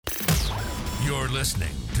You're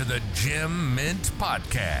listening to the Gem Mint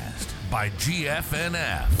Podcast by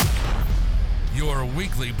GFNF. Your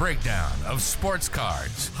weekly breakdown of sports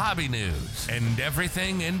cards, hobby news, and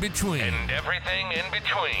everything in between.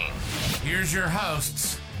 Here's your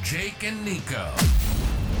hosts, Jake and Niko.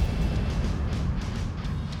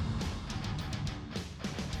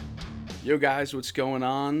 Yo guys, what's going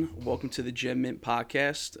on? Welcome to the Gem Mint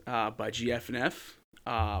Podcast by GFNF.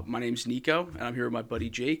 My name's Niko, and I'm here with my buddy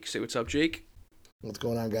Jake. Say what's up, Jake. What's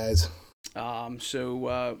going on, guys? Welcome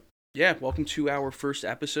to our first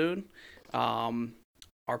episode. Our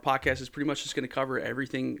podcast is pretty much just going to cover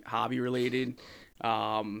everything hobby related,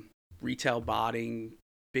 retail botting,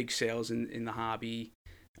 big sales in the hobby.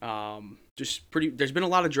 There's been a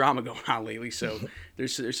lot of drama going on lately, so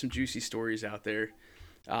there's some juicy stories out there.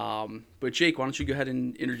 But Jake, why don't you go ahead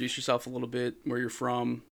and introduce yourself a little bit, where you're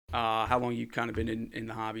from, how long you've kind of been in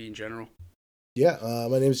the hobby in general. Yeah,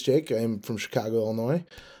 my name is Jake. I'm from Chicago, Illinois.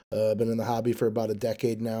 Been in the hobby for about a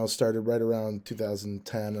decade now. Started right around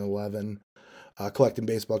 2010 and 11, collecting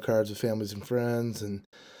baseball cards with families and friends. And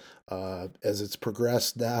as it's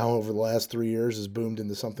progressed now over the last 3 years, has boomed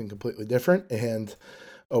into something completely different and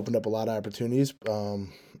opened up a lot of opportunities,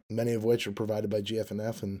 many of which are provided by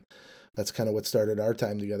GFNF. And that's kind of what started our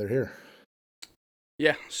time together here.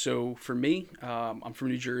 Yeah, so for me, I'm from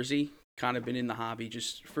New Jersey. Kind of been in the hobby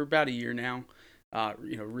just for about a year now.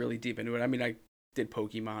 Really deep into it. I mean, I did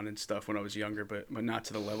Pokemon and stuff when I was younger, but not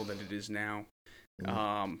to the level that it is now.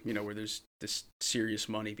 Where there's this serious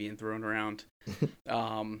money being thrown around.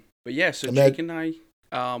 But yeah, so Jake and I.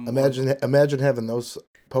 Imagine having those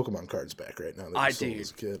Pokemon cards back right now. I did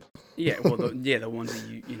as a kid. Yeah, well, the ones that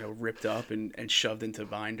you ripped up and shoved into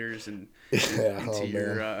binders and into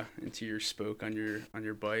your spoke on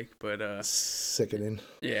your bike. But sickening.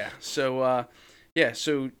 Yeah. So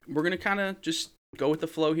so we're gonna kind of just go with the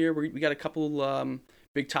flow here. We got a couple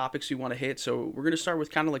big topics we want to hit. So we're gonna start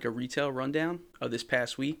with kind of like a retail rundown of this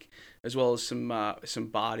past week, as well as some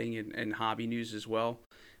botting and hobby news as well.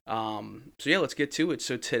 Let's get to it.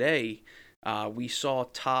 So today, we saw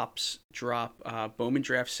Topps drop Bowman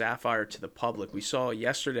Draft Sapphire to the public. We saw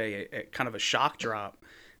yesterday a kind of a shock drop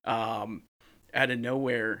out of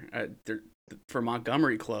nowhere for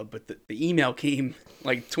Montgomery Club, but the email came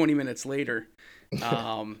like 20 minutes later.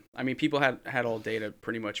 People had all day to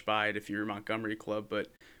pretty much buy it if you're Montgomery Club, but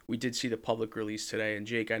we did see the public release today. And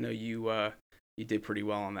Jake, I know you did pretty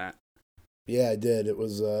well on that. Yeah, I did. It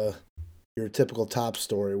was your typical Topps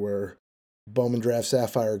story where Bowman Draft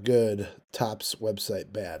Sapphire good, Topps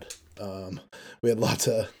website bad. We had lots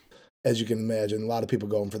of, as you can imagine, a lot of people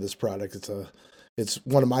going for this product. It's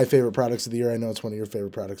one of my favorite products of the year. I know it's one of your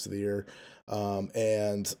favorite products of the year.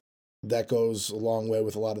 And that goes a long way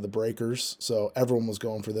with a lot of the breakers. So everyone was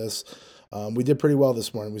going for this. We did pretty well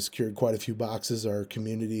this morning. We secured quite a few boxes. Our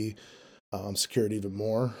community secured even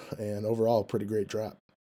more. And overall, pretty great drop.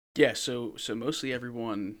 Yeah, so mostly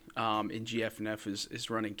everyone in GFNF is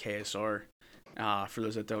running KSR. For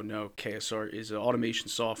those that don't know, KSR is an automation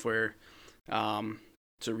software.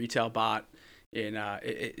 It's a retail bot, and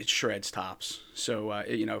it shreds Topps. So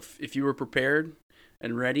if you were prepared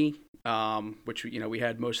and ready, which we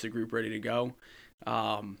had most of the group ready to go,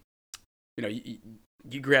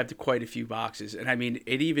 you grabbed quite a few boxes, and I mean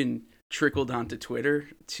it even trickled onto Twitter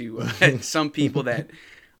to some people that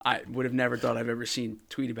I would have never thought I've ever seen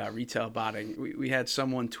tweet about retail botting. We had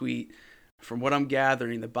someone tweet, from what I'm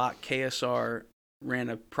gathering, the bot KSR ran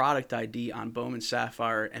a product ID on Bowman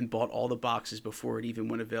Sapphire and bought all the boxes before it even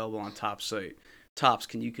went available on Topps site. Topps,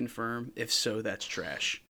 can you confirm? If so, that's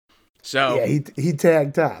trash. So yeah, he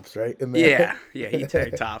tagged Topps, right? Yeah, he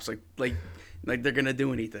tagged Topps like they're gonna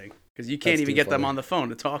do anything, because you can't even get them on the phone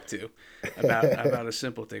to talk to about a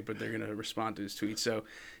simple thing, but they're gonna respond to his tweet. So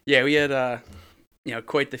yeah, we had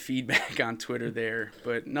quite the feedback on Twitter there,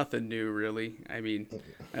 but nothing new really. I mean,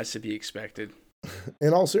 that's to be expected.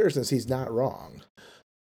 In all seriousness, he's not wrong.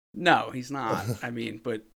 No, he's not. I mean,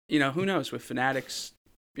 but who knows, with Fanatics,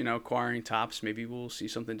 acquiring Topps, maybe we'll see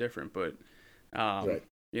something different. But right.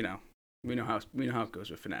 we know how it goes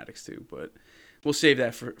with Fanatics too. But we'll save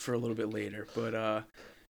that for a little bit later. But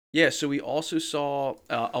so we also saw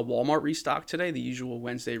a Walmart restock today. The usual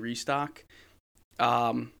Wednesday restock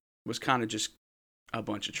was kind of just a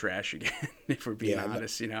bunch of trash again, if we're being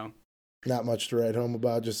honest. Not much to write home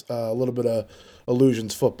about. Just a little bit of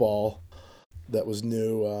Illusions football that was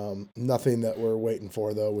new. Nothing that we're waiting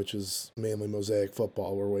for, though, which is mainly Mosaic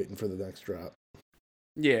football. We're waiting for the next drop.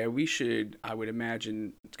 Yeah, we should. I would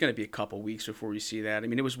imagine it's going to be a couple weeks before we see that. I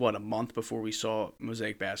mean, it was, a month before we saw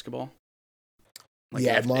Mosaic basketball?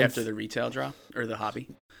 After the retail drop or the hobby?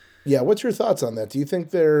 Yeah, what's your thoughts on that? Do you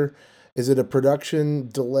think they're Is it a production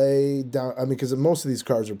delay down? I mean, because most of these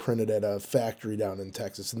cars are printed at a factory down in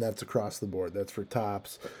Texas, and that's across the board. That's for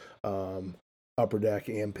Tops, Upper Deck,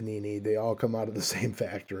 and Panini. They all come out of the same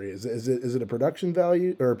factory. Is it a production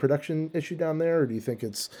value or a production issue down there, or do you think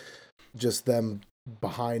it's just them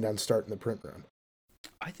behind on starting the print run?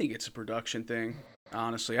 I think it's a production thing.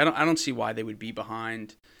 Honestly, I don't see why they would be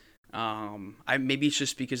behind. Maybe it's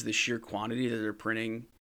just because of the sheer quantity that they're printing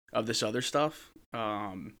of this other stuff.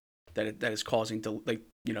 That is causing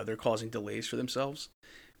they're causing delays for themselves.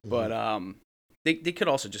 But they could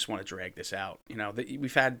also just want to drag this out.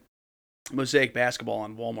 We've had Mosaic basketball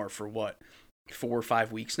on Walmart for what, 4 or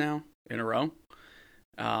 5 weeks now in a row.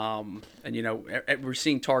 And we're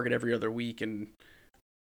seeing Target every other week, and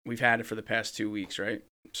we've had it for the past 2 weeks, right?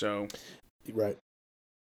 So, right.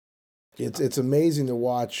 It's amazing to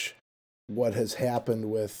watch what has happened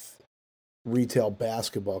with retail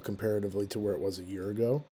basketball comparatively to where it was a year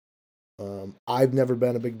ago. I've never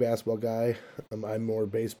been a big basketball guy. I'm more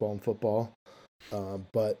baseball and football.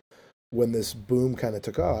 But when this boom kind of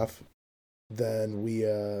took off, then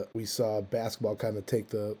we saw basketball kind of take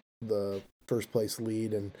the first place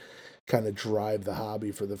lead and kind of drive the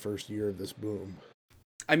hobby for the first year of this boom.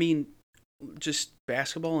 I mean, just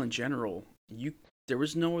basketball in general. There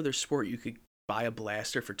was no other sport you could buy a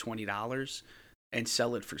blaster for $20 and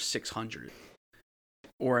sell it for $600.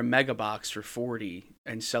 Or a mega box for $40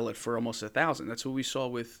 and sell it for almost $1,000. That's what we saw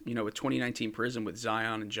with 2019 Prism with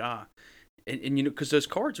Zion and Ja, and because those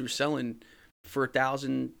cards were selling for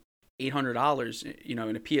 $1,800,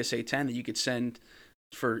 in a PSA 10 that you could send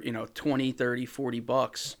for $20, $30,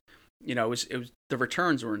 $40. It was the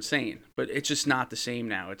returns were insane, but it's just not the same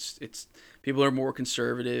now. It's people are more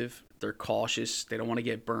conservative. They're cautious. They don't want to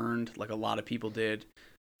get burned like a lot of people did.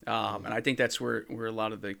 And I think that's where a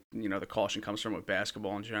lot of the the caution comes from with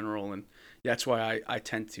basketball in general, and that's why I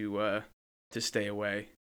tend to stay away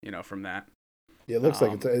from that. Yeah, it looks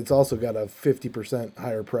like it's also got a 50%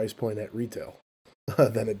 higher price point at retail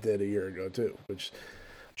than it did a year ago too, which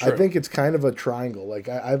true. I think it's kind of a triangle. Like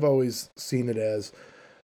I've always seen it as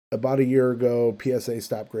about a year ago, PSA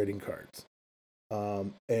stopped grading cards.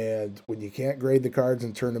 And when you can't grade the cards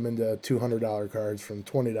and turn them into $200 cards from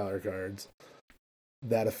 $20 cards,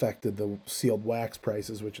 that affected the sealed wax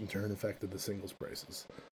prices, which in turn affected the singles prices.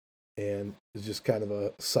 And it's just kind of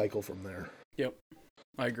a cycle from there. Yep,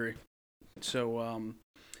 I agree. So,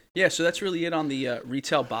 so that's really it on the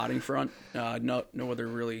retail botting front. No other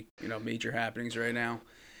really major happenings right now.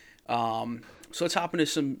 So let's hop into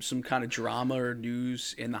some kind of drama or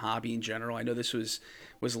news in the hobby in general. I know this was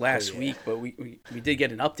last week, but we did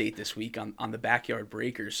get an update this week on the Backyard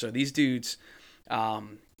Breakers. So these dudes,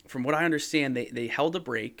 from what I understand, they held a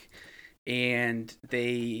break and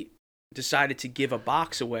they decided to give a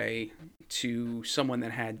box away to someone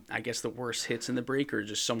that had, I guess, the worst hits in the break, or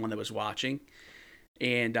just someone that was watching.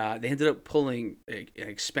 And they ended up pulling an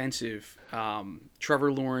expensive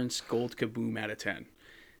Trevor Lawrence Gold Kaboom out of 10.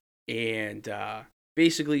 And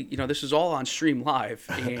basically, this was all on Stream Live,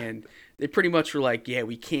 and they pretty much were like, "Yeah,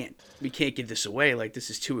 we can't give this away. Like, this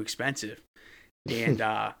is too expensive." And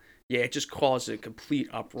it just caused a complete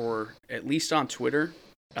uproar, at least on Twitter.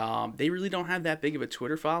 They really don't have that big of a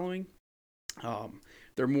Twitter following.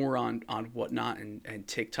 They're more on Whatnot and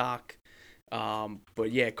TikTok.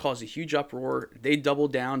 But yeah, it caused a huge uproar. They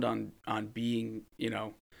doubled down on being,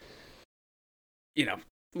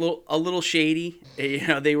 a little shady.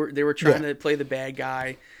 They were trying to play the bad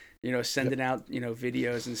guy, sending out,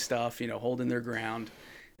 videos and stuff, holding their ground.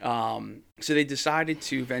 So they decided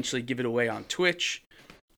to eventually give it away on Twitch.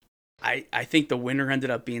 I think the winner ended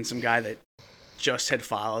up being some guy that just had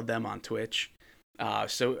followed them on Twitch.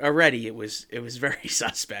 So already it was very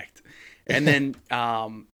suspect. And then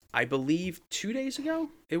I believe 2 days ago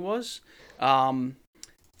it was,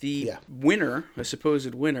 winner, a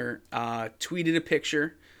supposed winner, tweeted a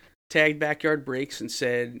picture, tagged Backyard Breaks, and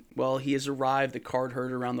said, "Well, he has arrived, the card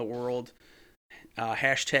heard around the world.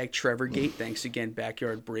 Hashtag Trevorgate. Thanks again,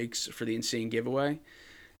 Backyard Breaks, for the insane giveaway."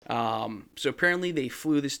 So apparently they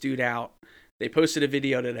flew this dude out. They posted a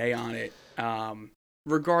video today on it.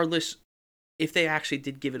 Regardless, if they actually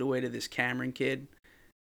did give it away to this Cameron kid,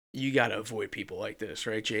 you got to avoid people like this,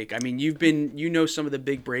 right, Jake? I mean, some of the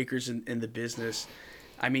big breakers in the business.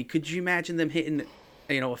 I mean, could you imagine them hitting,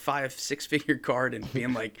 a 5-6 figure card and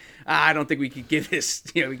being like, I don't think we could give this,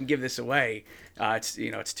 we can give this away.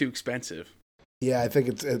 It's too expensive. Yeah, I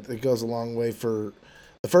think it goes a long way for.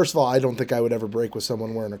 First of all, I don't think I would ever break with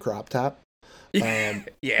someone wearing a crop top.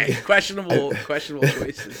 Questionable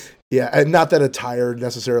choices. Yeah, and not that attire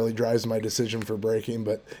necessarily drives my decision for breaking,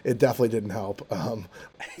 but it definitely didn't help.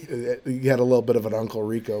 You had a little bit of an Uncle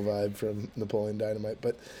Rico vibe from Napoleon Dynamite,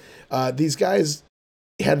 but these guys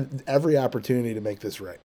had every opportunity to make this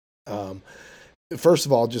right. First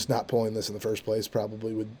of all, just not pulling this in the first place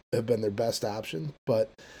probably would have been their best option, but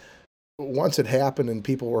once it happened and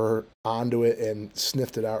people were onto it and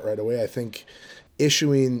sniffed it out right away, I think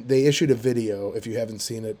they issued a video. If you haven't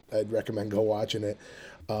seen it, I'd recommend go watching it.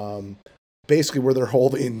 Basically where they're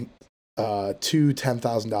holding two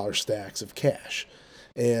 $10,000 stacks of cash,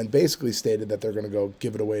 and basically stated that they're going to go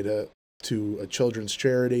give it away to a children's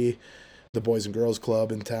charity, the Boys and Girls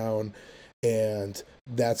Club in town, and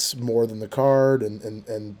that's more than the card,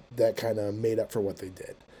 and that kind of made up for what they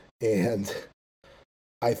did. And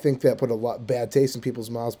I think that put a lot bad taste in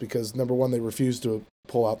people's mouths because, number one, they refused to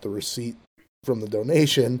pull out the receipt from the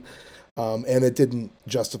donation, and it didn't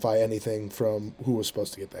justify anything from who was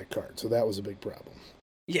supposed to get that card. So that was a big problem.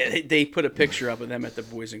 Yeah, they put a picture up of them at the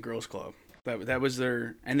Boys and Girls Club. That was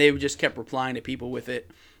and they just kept replying to people with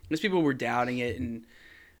it. Because people were doubting it, and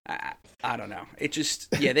I don't know. It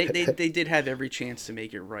just, they did have every chance to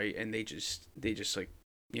make it right, and they just like,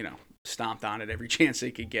 stomped on it every chance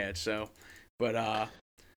they could get. So, but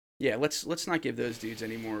let's not give those dudes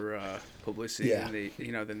any more publicity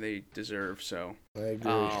than they deserve. So I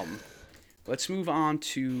agree. Let's move on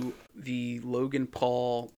to the Logan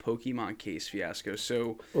Paul Pokemon case fiasco.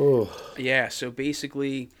 So so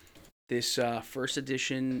basically this first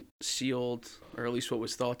edition sealed, or at least what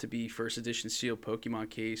was thought to be first edition sealed Pokemon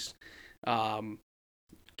case,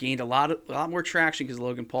 gained a lot more traction because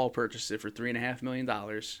Logan Paul purchased it for $3.5 million,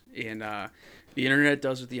 and the internet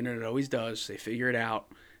does what the internet always does. They figure it out,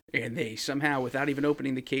 and they somehow, without even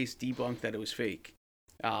opening the case, debunked that it was fake.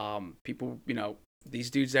 People,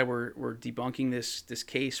 these dudes that were debunking this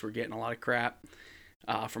case were getting a lot of crap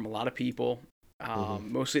from a lot of people,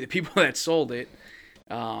 mostly the people that sold it,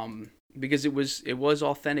 because it was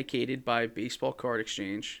authenticated by Baseball Card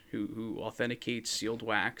Exchange, who authenticates sealed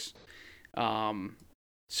wax.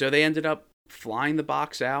 So they ended up flying the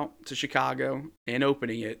box out to Chicago and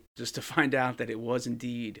opening it just to find out that it was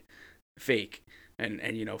indeed fake. And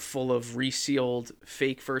full of resealed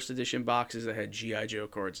fake first edition boxes that had G.I. Joe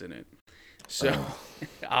cards in it. So,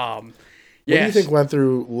 what do you think went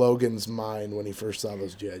through Logan's mind when he first saw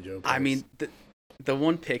those G.I. Joe cards? I mean, the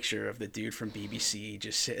one picture of the dude from BBC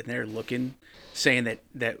just sitting there looking, saying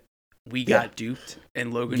that we got duped,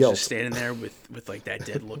 and Logan's just standing there with like that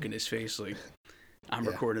dead look in his face, like, I'm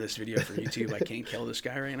recording this video for YouTube. I can't kill this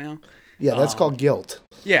guy right now. Yeah, that's called guilt.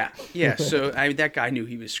 Yeah. So that guy knew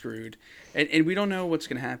he was screwed, and we don't know what's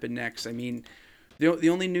going to happen next. I mean, the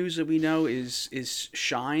only news that we know is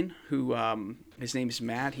Shine, who his name is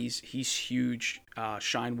Matt. He's huge.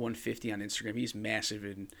 Shine 150 on Instagram. He's massive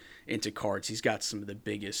into cards. He's got some of the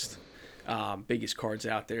biggest cards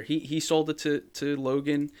out there. He sold it to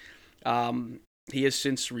Logan. He has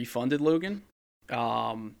since refunded Logan.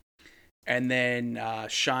 And then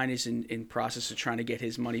Shine is in process of trying to get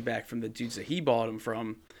his money back from the dudes that he bought him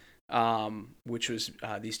from, which was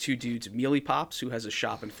these two dudes, Mealy Pops, who has a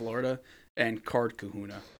shop in Florida, and Card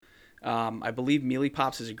Kahuna. I believe Mealy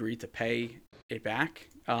Pops has agreed to pay it back.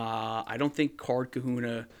 I don't think Card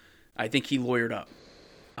Kahuna, I think he lawyered up.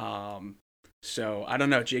 So I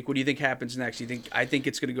don't know, Jake, what do you think happens next? I think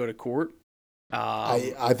it's going to go to court.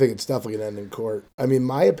 I think it's definitely going to end in court. I mean,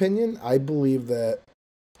 my opinion, I believe that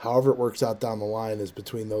however it works out down the line is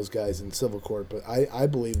between those guys in civil court. But I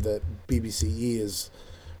believe that BBCE is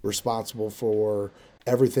responsible for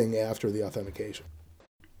everything after the authentication.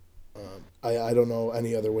 I don't know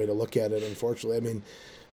any other way to look at it, unfortunately. I mean,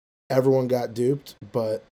 everyone got duped,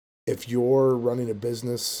 but if you're running a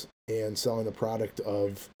business and selling a product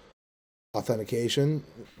of authentication,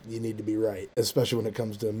 you need to be right, especially when it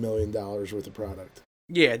comes to $1 million worth of product.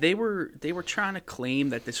 Yeah, they were trying to claim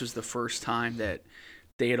that this was the first time that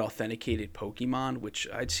they had authenticated Pokemon, which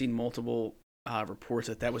I'd seen multiple reports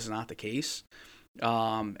that was not the case.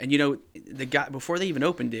 And the guy, before they even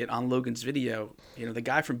opened it on Logan's video, the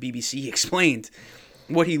guy from BBC explained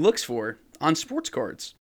what he looks for on sports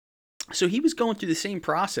cards. So he was going through the same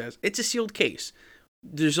process. It's a sealed case.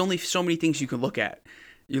 There's only so many things you can look at.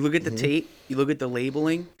 You look at the tape, you look at the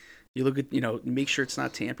labeling, you look at, make sure it's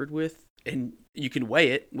not tampered with, and you can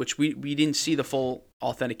weigh it, which we didn't see the full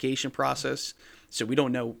authentication process. So we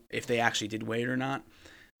don't know if they actually did weigh it or not.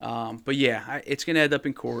 But yeah, it's going to end up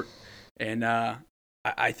in court. And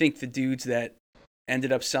I think the dudes that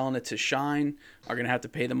ended up selling it to Shine are going to have to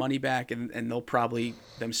pay the money back, and they'll probably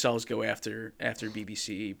themselves go after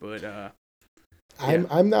BBC. But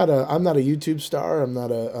I'm not a YouTube star. I'm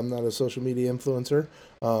not a social media influencer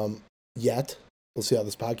yet. We'll see how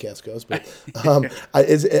this podcast goes, but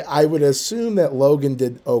I would assume that Logan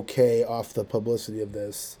did okay off the publicity of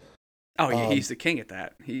this. Oh yeah, he's the king at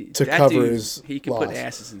that. He can loss. put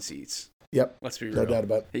asses in seats. Yep, let's be real. No doubt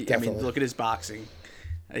about it. I mean, look at his boxing.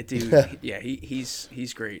 That dude,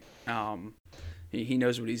 he's great. He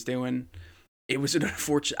knows what he's doing. It was an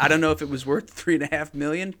unfortunate. I don't know if it was worth $3.5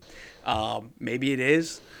 million. Maybe it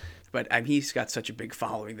is, but I mean, he's got such a big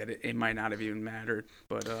following that it might not have even mattered.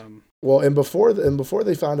 But well, and before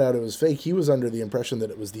they found out it was fake, he was under the impression that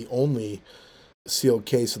it was the only sealed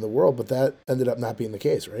case in the world, but that ended up not being the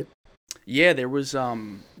case, right? Yeah, there's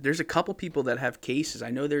a couple people that have cases.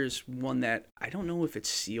 I know there's one that I don't know if it's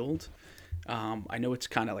sealed. I know it's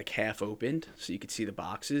kind of like half opened, so you could see the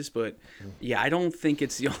boxes. But yeah, I don't think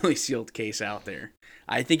it's the only sealed case out there.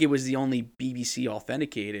 I think it was the only BBC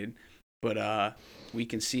authenticated. But we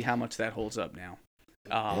can see how much that holds up now.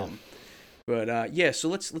 But yeah, so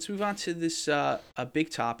let's move on to this a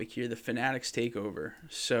big topic here, the Fanatics takeover.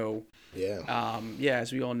 So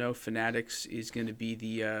as we all know, Fanatics is going to be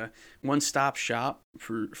the one-stop shop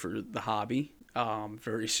for the hobby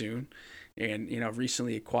very soon. And,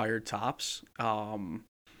 recently acquired Topps.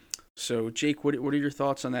 So, Jake, what are your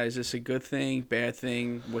thoughts on that? Is this a good thing, bad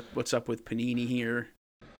thing? What's up with Panini here?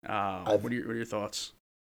 What are your thoughts?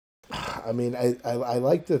 I mean, I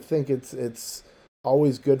like to think it's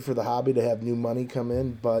always good for the hobby to have new money come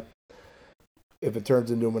in, but if it turns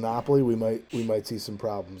into a monopoly, we might see some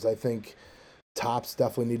problems. I think Topps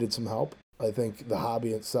definitely needed some help. I think the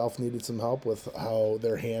hobby itself needed some help with how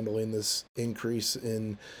they're handling this increase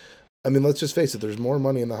in. I mean, let's just face it, there's more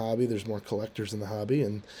money in the hobby, there's more collectors in the hobby,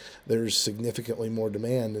 and there's significantly more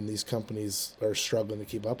demand, and these companies are struggling to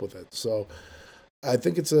keep up with it. So I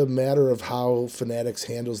think it's a matter of how Fanatics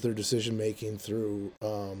handles their decision-making through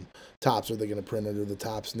Topps. Are they going to print under the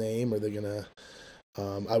Topps name? Are they going to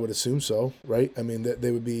I would assume so, right? I mean, they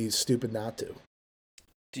would be stupid not to.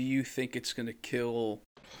 Do you think it's going to kill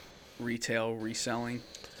retail reselling?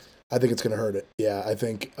 I think it's going to hurt it, yeah. I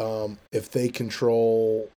think if they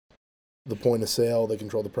control the point of sale, they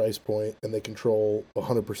control the price point, and they control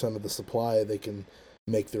 100% of the supply, they can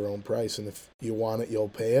make their own price. And if you want it, you'll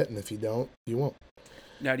pay it. And if you don't, you won't.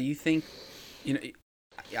 Now, do you think,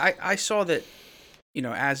 I saw that,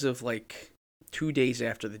 as of like 2 days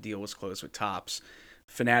after the deal was closed with Topps,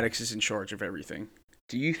 Fanatics is in charge of everything.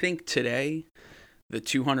 Do you think today the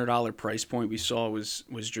 $200 price point we saw was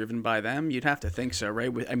driven by them? You'd have to think so,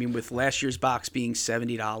 right? With last year's box being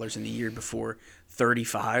 $70 and the year before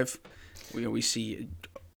 $35, we see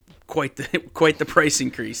quite the price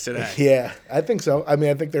increase today. Yeah, I think so. I mean,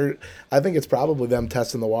 I think it's probably them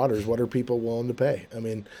testing the waters. What are people willing to pay? I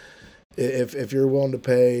mean, if you're willing to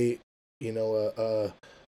pay,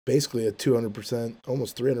 basically a 200%,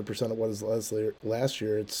 almost 300% of what is last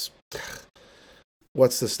year, it's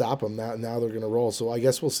what's to stop them? Now they're going to roll. So I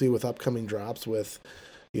guess we'll see with upcoming drops with,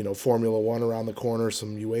 Formula One around the corner,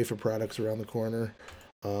 some UEFA products around the corner.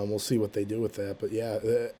 We'll see what they do with that. But yeah,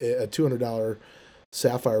 a $200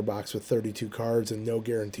 Sapphire box with 32 cards and no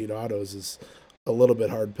guaranteed autos is a little bit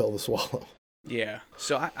hard pill to swallow. Yeah.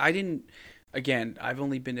 So I didn't. Again, I've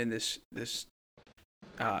only been in this this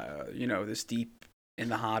deep in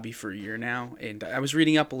the hobby for a year now, and I was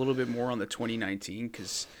reading up a little bit more on the 2019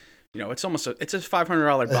 because. It's a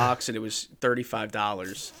 $500 box, and it was $35.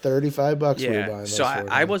 $35 yeah. we were buying. So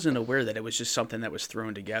I wasn't aware that it was just something that was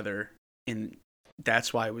thrown together, and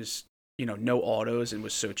that's why it was no autos and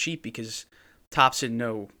was so cheap because Topps didn't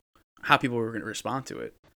know how people were going to respond to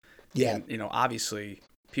it. Yeah. And, obviously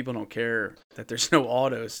people don't care that there's no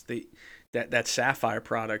autos. That Sapphire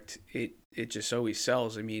product, it just always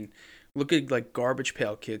sells. I mean, look at like Garbage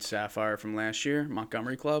Pail Kid Sapphire from last year,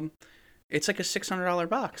 Montgomery Club. It's like a $600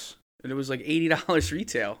 box. And it was like $80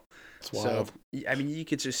 retail. It's wild. So, I mean, you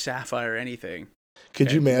could just Sapphire anything.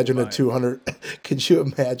 Could you imagine a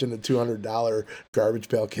 $200 Garbage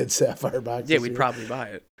Pail Kid Sapphire box? Yeah, we'd probably buy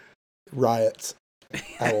it. Riots.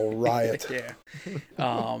 I will riot. Yeah.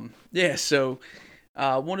 Yeah. So,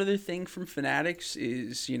 one other thing from Fanatics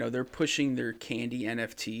is they're pushing their Candy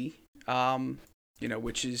NFT.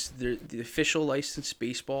 Which is the official licensed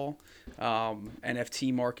baseball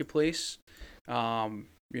NFT marketplace.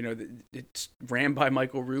 It's ran by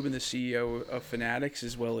Michael Rubin, the CEO of Fanatics,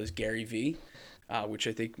 as well as Gary Vee, which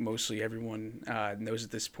I think mostly everyone knows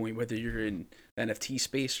at this point, whether you're in the NFT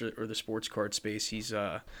space or the sports card space. He's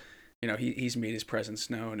he's made his presence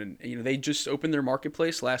known, and they just opened their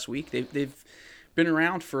marketplace last week. They've been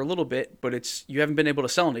around for a little bit, but you haven't been able to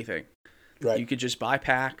sell anything. Right. You could just buy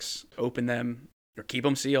packs, open them, or keep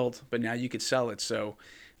them sealed, but now you could sell it. So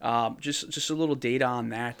just a little data on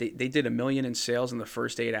that. They did $1 million in sales in the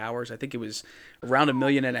first 8 hours. I think it was around $1.5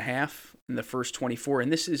 million in the first 24.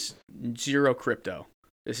 And this is zero crypto.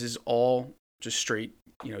 This is all just straight,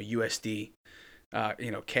 USD,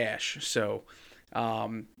 cash. So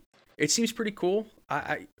it seems pretty cool.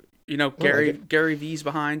 Gary V's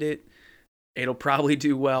behind it. It'll probably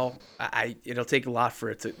do well. It'll take a lot for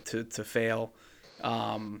it to fail.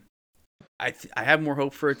 I have more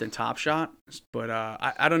hope for it than Top Shot, but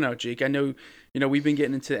I don't know, Jake. I know we've been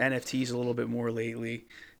getting into NFTs a little bit more lately.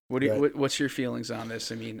 What's your feelings on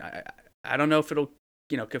this? I mean, I don't know if it'll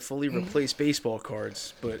could fully replace baseball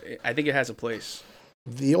cards, but I think it has a place.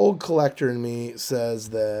 The old collector in me says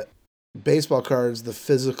that baseball cards, the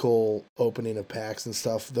physical opening of packs and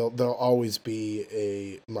stuff, there'll always be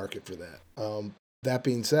a market for that. That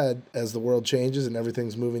being said, as the world changes and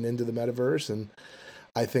everything's moving into the metaverse, and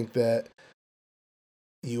I think that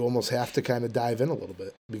you almost have to kind of dive in a little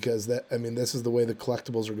bit, because this is the way the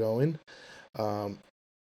collectibles are going.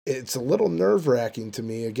 It's a little nerve-wracking to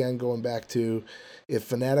me, again, going back to if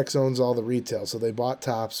Fanatics owns all the retail. So they bought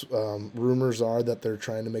Topps. Rumors are that they're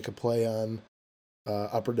trying to make a play on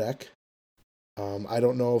Upper Deck. I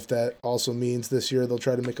don't know if that also means this year they'll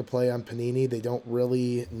try to make a play on Panini. They don't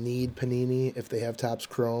really need Panini if they have Topps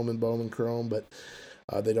Chrome and Bowman Chrome, but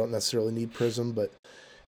they don't necessarily need Prism. But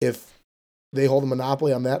if they hold a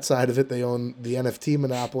monopoly on that side of it, they own the NFT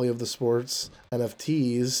monopoly of the sports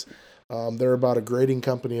NFTs. They're about a grading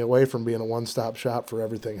company away from being a one-stop shop for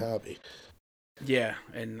everything hobby. Yeah,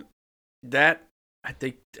 and that,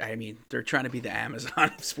 they're trying to be the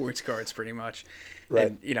Amazon of sports cards pretty much.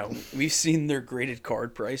 Right. And, we've seen their graded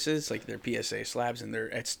card prices, like their PSA slabs, and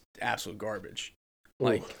it's absolute garbage.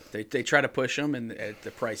 Like, they try to push them, and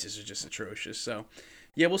the prices are just atrocious. So,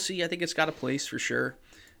 yeah, we'll see. I think it's got a place for sure.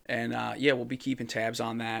 And, we'll be keeping tabs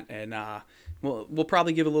on that. And we'll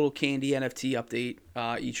probably give a little Candy NFT update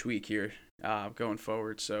each week here going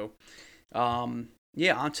forward. So, on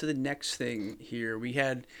to the next thing here. We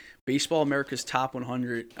had Baseball America's Top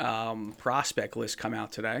 100 prospect list come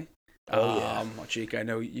out today. Jake, I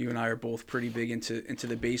know you and I are both pretty big into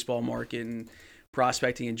the baseball market and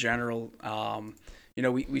prospecting in general.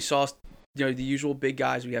 We saw the usual big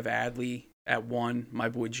guys. We have Adley at 1, my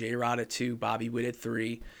boy J-Rod at 2, Bobby Witt at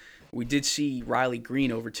 3. We did see Riley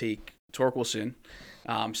Green overtake Torkelson.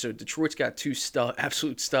 So Detroit's got 2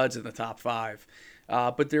 absolute studs in the top 5.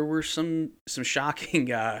 But there were some shocking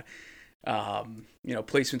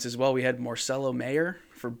placements as well. We had Marcelo Mayer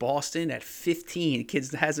for Boston at 15.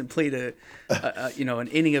 Kids hasn't played an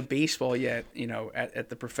inning of baseball yet, at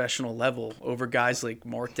the professional level over guys like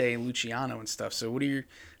Marte and Luciano and stuff. So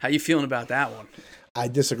how you feeling about that one? I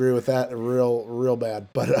disagree with that real bad,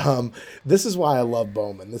 but this is why I love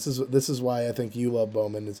Bowman. This is why I think you love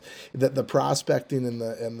Bowman, is that the prospecting and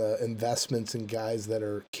the investments in guys that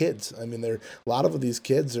are kids. I mean, a lot of these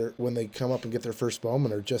kids are, when they come up and get their first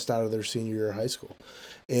Bowman, are just out of their senior year of high school,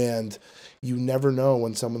 and you never know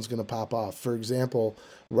when someone's going to pop off. For example,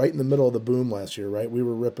 right in the middle of the boom last year, right, we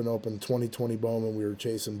were ripping open 2020 Bowman. We were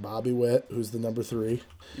chasing Bobby Witt, who's the number 3,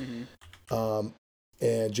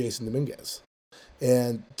 and Jason Dominguez.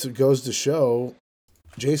 And it goes to show,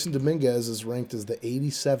 Jason Dominguez is ranked as the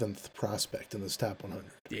 87th prospect in this top 100.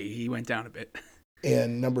 Yeah, he went down a bit.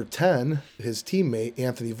 And number 10, his teammate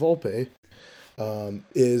Anthony Volpe,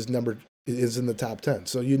 is in the top 10.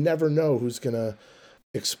 So you never know who's gonna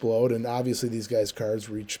explode. And obviously, these guys' cards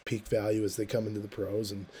reach peak value as they come into the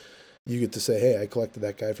pros, and you get to say, "Hey, I collected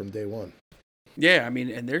that guy from day one." Yeah,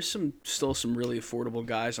 and there's still some really affordable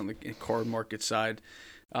guys on the card market side.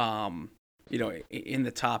 In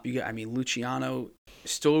the top, you got, Luciano,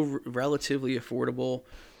 still relatively affordable.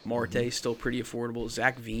 Marte, still pretty affordable.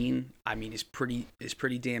 Zach Veen, is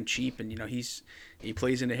pretty damn cheap, and he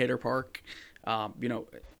plays in the hitter park.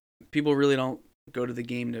 People really don't go to the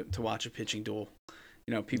game to watch a pitching duel.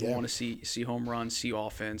 People want to see home runs, see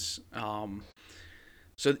offense.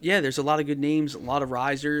 So there's a lot of good names, a lot of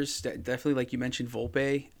risers. Definitely, like you mentioned,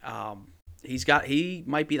 Volpe. He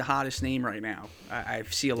might be the hottest name right now. I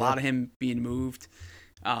see a lot of him being moved.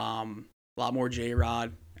 A lot more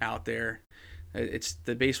J-Rod out there. It's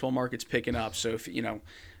the baseball market's picking up. So if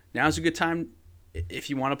now's a good time. If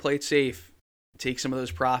you want to play it safe, take some of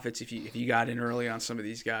those profits. If you got in early on some of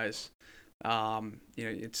these guys, you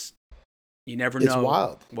never know. It's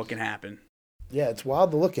wild what can happen. Yeah, it's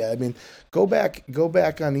wild to look at. Go back on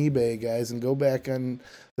eBay, guys, and go back on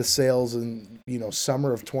the sales in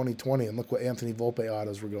summer of 2020, and look what Anthony Volpe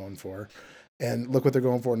autos were going for, and look what they're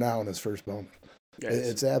going for now in his first Bowman.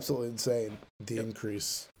 It's absolutely insane, the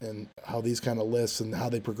increase and how these kind of lists and how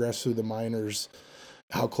they progress through the minors,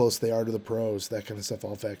 how close they are to the pros, that kind of stuff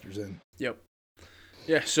all factors in. Yep.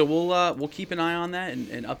 Yeah, so we'll keep an eye on that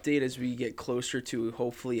and update as we get closer to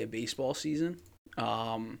hopefully a baseball season.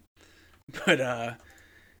 Yeah,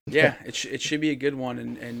 it should be a good one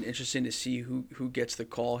and interesting to see who gets the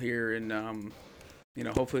call here, and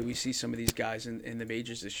hopefully we see some of these guys in the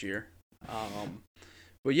majors this year.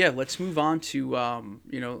 But yeah, let's move on to a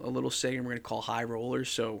little segment we're gonna call high rollers.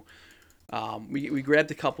 So we grabbed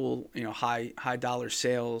a couple high dollar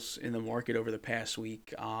sales in the market over the past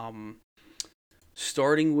week.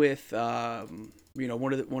 Starting with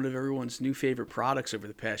one of everyone's new favorite products over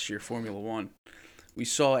the past year, Formula One. We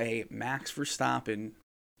saw a Max Verstappen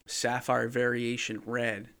Sapphire Variation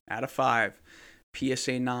Red out of 5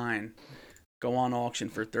 PSA 9 go on auction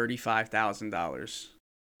for $35,000.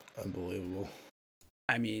 Unbelievable.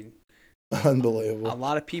 I mean, unbelievable. A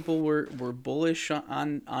lot of people were bullish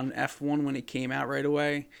on F1 when it came out right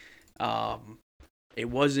away. It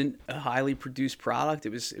wasn't a highly produced product.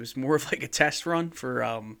 It was more of like a test run for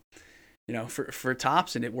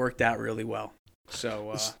Topps, and it worked out really well.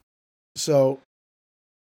 So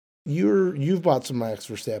you've bought some Max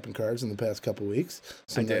Verstappen cards in the past couple weeks,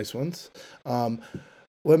 some nice ones.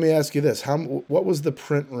 Let me ask you this: what was the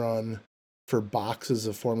print run for boxes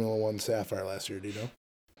of Formula One Sapphire last year? Do you know?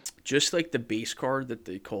 Just like the base card that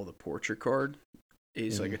they call the portrait card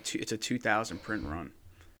is it's a 2000 print run.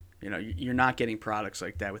 You're not getting products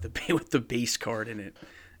like that with the base card in it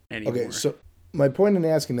anymore. Okay, so my point in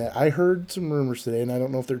asking that, I heard some rumors today, and I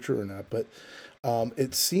don't know if they're true or not, but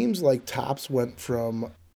it seems like Topps went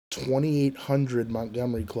from 2,800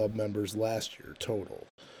 Montgomery Club members last year total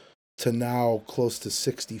to now close to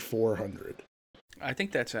 6,400. I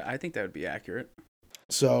think that would be accurate.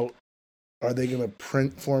 So, are they going to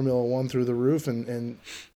print Formula One through the roof and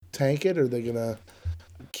tank it? Or are they going to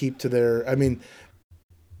keep to their? I mean,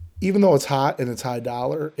 even though it's hot and it's high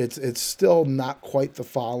dollar, it's still not quite the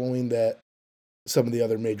following that some of the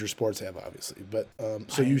other major sports have, obviously. But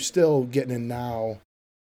so you're still getting in now.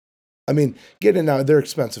 I mean, getting in now, they're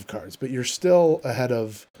expensive cards, but you're still ahead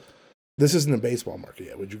of. This isn't a baseball market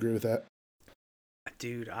yet. Would you agree with that?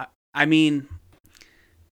 Dude, I mean,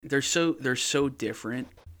 they're so different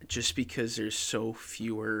just because there's so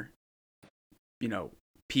fewer,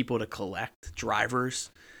 people to collect,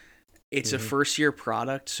 drivers. It's a first-year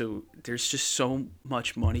product, so there's just so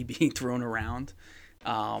much money being thrown around.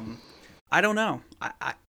 I don't know.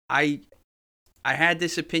 I had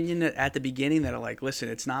this opinion at the beginning that listen,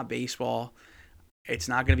 it's not baseball. It's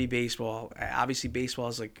not going to be baseball. Obviously, baseball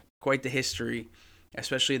is quite the history,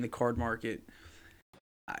 especially in the card market.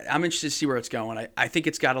 I'm interested to see where it's going. I think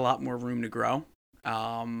it's got a lot more room to grow.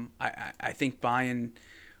 I think buying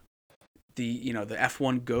the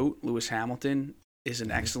F1 GOAT, Lewis Hamilton, is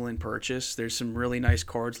an excellent purchase. There's some really nice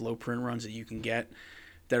cards, low print runs that you can get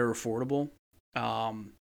that are affordable.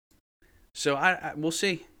 So we'll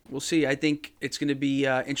see. We'll see. I think it's going to be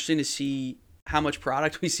interesting to see how much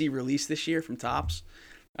product we see released this year from Topps,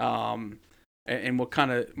 and what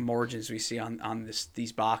kind of margins we see on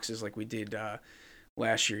these boxes like we did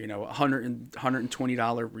last year.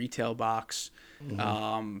 $120 retail box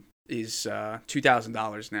is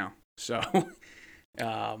 $2,000 now. So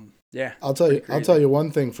yeah, I'll tell you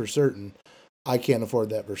one thing for certain. I can't afford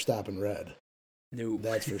that Verstappen red. No,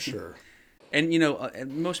 that's for sure. And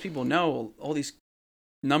most people know all these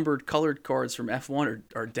numbered colored cards from F1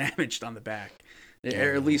 are damaged on the back.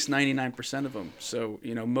 Or at least 99% of them. So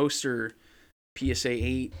most are PSA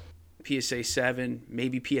 8, PSA 7,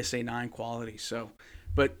 maybe PSA 9 quality. So,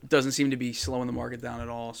 but doesn't seem to be slowing the market down at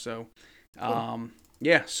all. So,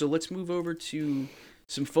 yeah. So let's move over to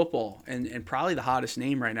some football and probably the hottest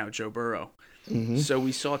name right now, Joe Burrow. So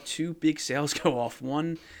we saw 2 big sales go off.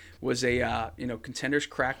 One was a Contenders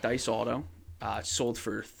cracked ice auto, sold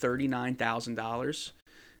for $39,000.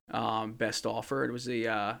 Best offer. It was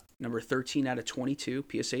a number 13 out of 22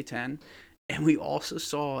 PSA 10, and we also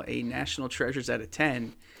saw a National Treasures out of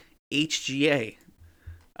 10 HGA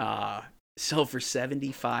sell for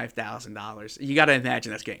 $75,000. You got to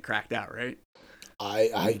imagine that's getting cracked out, right?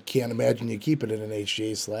 I can't imagine you keep it in an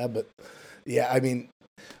HGA slab, but yeah, I mean,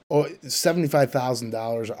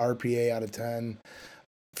 $75,000 RPA out of 10.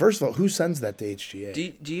 First of all, who sends that to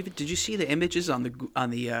HGA? Did you see the images on the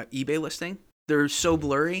eBay listing? They're so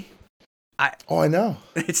blurry. I know.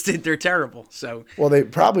 They're terrible. So they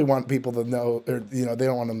probably want people to know, or they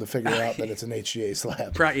don't want them to figure out that it's an HGA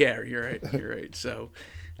slab. Yeah, you're right. You're right. So,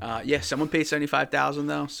 someone paid $75,000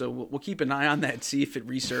 though. So we'll keep an eye on that and see if it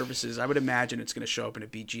resurfaces. I would imagine it's going to show up in a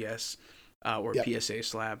BGS or PSA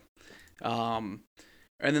slab. And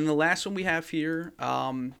then the last one we have here,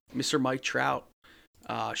 Mr. Mike Trout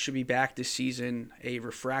should be back this season. A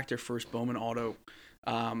refractor first Bowman auto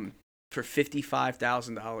for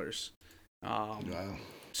 $55,000. Wow.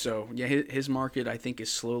 So yeah, his market I think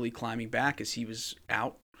is slowly climbing back as he was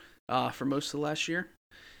out for most of last year.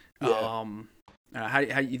 Yeah. How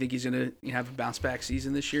you think he's gonna have a bounce back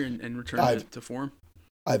season this year and return to form?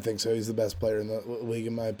 I think so. He's the best player in the league,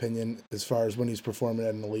 in my opinion, as far as when he's performing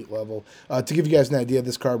at an elite level. To give you guys an idea,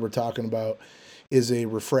 this card we're talking about is a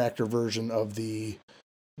refractor version of the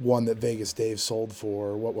one that Vegas Dave sold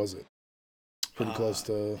for. What was it? Pretty close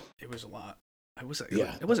to. It was a lot. It wasn't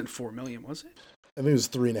 $4 million, was it? I think it was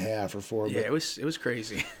 3.5 or 4. Yeah, it was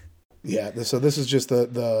crazy. Yeah, so this is just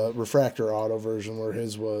the refractor auto version where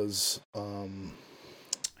his was. I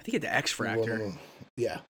think it had the X-Fractor.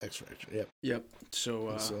 Yeah, X-Fractor. Yep.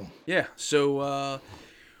 So yeah. So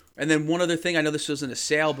and then one other thing, I know this wasn't a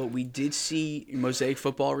sale, but we did see Mosaic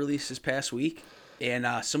football release this past week, and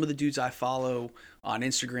some of the dudes I follow on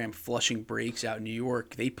Instagram, Flushing Breaks out in New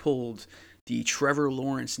York, they pulled the Trevor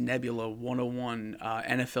Lawrence Nebula 101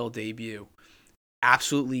 NFL debut.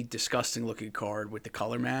 Absolutely disgusting looking card with the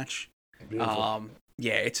color match. Beautiful.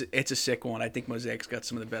 Yeah, it's a sick one. I think Mosaic's got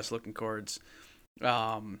some of the best looking cards.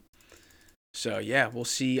 So yeah, we'll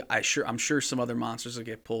see. I'm sure some other monsters will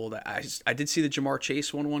get pulled. I did see the Jamar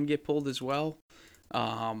Chase 1-1 get pulled as well. But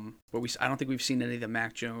I don't think we've seen any of the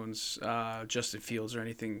Mac Jones, Justin Fields or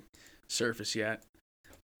anything surface yet.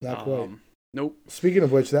 Not quite. Nope. Speaking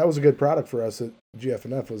of which, that was a good product for us at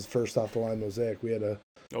GFNF. Was first off the line Mosaic. We had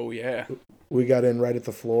Oh yeah. We got in right at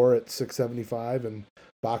the floor at $675, and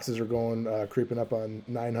boxes are going creeping up on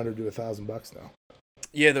 $900 to $1,000 now.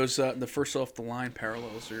 Yeah, those the first off the line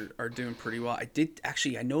parallels are doing pretty well. I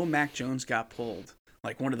know Mac Jones got pulled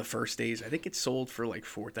like one of the first days. I think it sold for like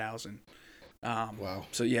 4,000. Wow.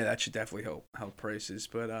 So yeah, that should definitely help prices.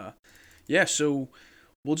 But yeah, so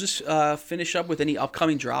we'll just finish up with any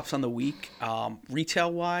upcoming drops on the week.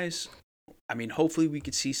 Retail wise, I mean, hopefully we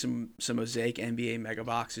could see some Mosaic NBA mega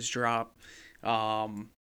boxes drop. And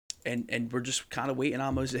we're just kind of waiting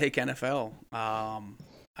on Mosaic NFL.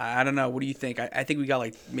 I don't know. What do you think? I think we got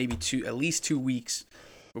like maybe at least 2 weeks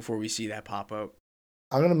before we see that pop up.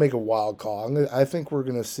 I'm going to make a wild call. I think we're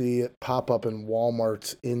going to see it pop up in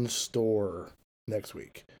Walmart's in-store next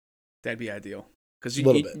week. That'd be ideal. Because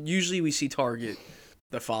usually we see Target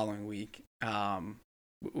the following week, when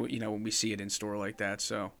we see it in store like that.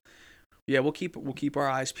 So, yeah, we'll keep our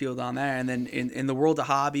eyes peeled on that. And then in the world of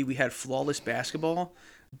hobby, we had Flawless Basketball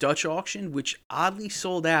Dutch auction, which oddly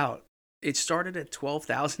sold out. It started at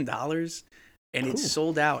 $12,000, and it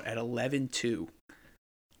sold out at $11,200,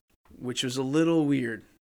 which was a little weird.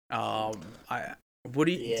 Do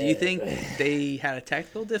you think they had a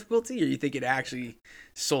technical difficulty, or you think it actually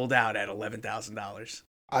sold out at $11,000?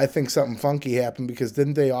 I think something funky happened because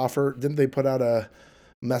didn't they put out a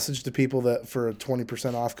message to people that for a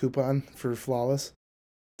 20% off coupon for Flawless?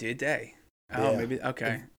 Did they? Oh, yeah. Maybe.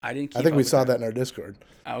 Okay. I think we saw that in our Discord.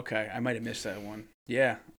 Okay. I might have missed that one.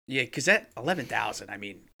 Yeah. Yeah. Cause that 11,000, I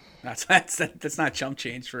mean, that's not chump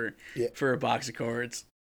change for a box of cards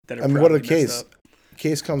that are what a case.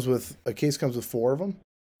 Case comes with 4 of them.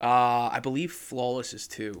 I believe Flawless is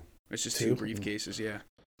 2. It's just 2 briefcases. Yeah.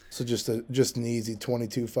 So just an easy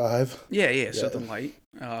 22.5. Yeah. Something light.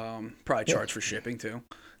 Probably charge for shipping too.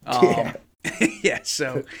 Yeah.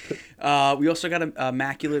 So, we also got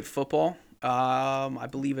Immaculate Football. I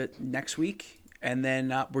believe it next week, and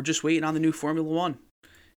then we're just waiting on the new Formula One.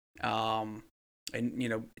 And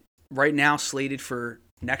right now slated for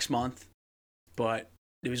next month, but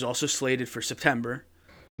it was also slated for September,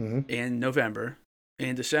 and November,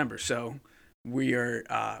 and December. So we're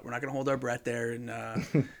not gonna hold our breath there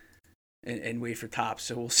and wait for Topps.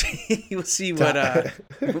 So we'll see. We'll see what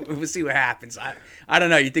happens. I don't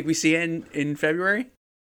know. You think we see it in February?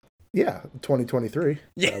 Yeah, 2023.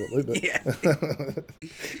 Yeah, probably, but yeah.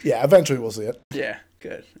 Yeah, eventually we'll see it. Yeah,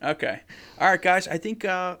 good. Okay, all right, guys. I think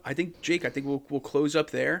Jake. I think we'll close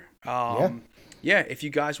up there. Yeah. If you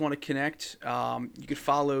guys want to connect, you could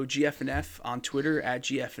follow GFNF on Twitter at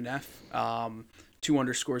GFNF. 2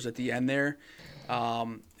 underscores at the end there.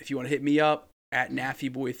 If you want to hit me up at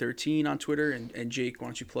NaffyBoy13 on Twitter, and Jake, why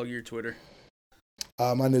don't you plug your Twitter?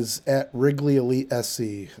 Mine is at Wrigley Elite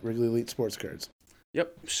SC, Wrigley Elite Sports Cards.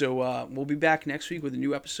 Yep. So we'll be back next week with a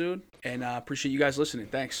new episode, and appreciate you guys listening.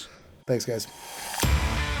 Thanks. Thanks, guys.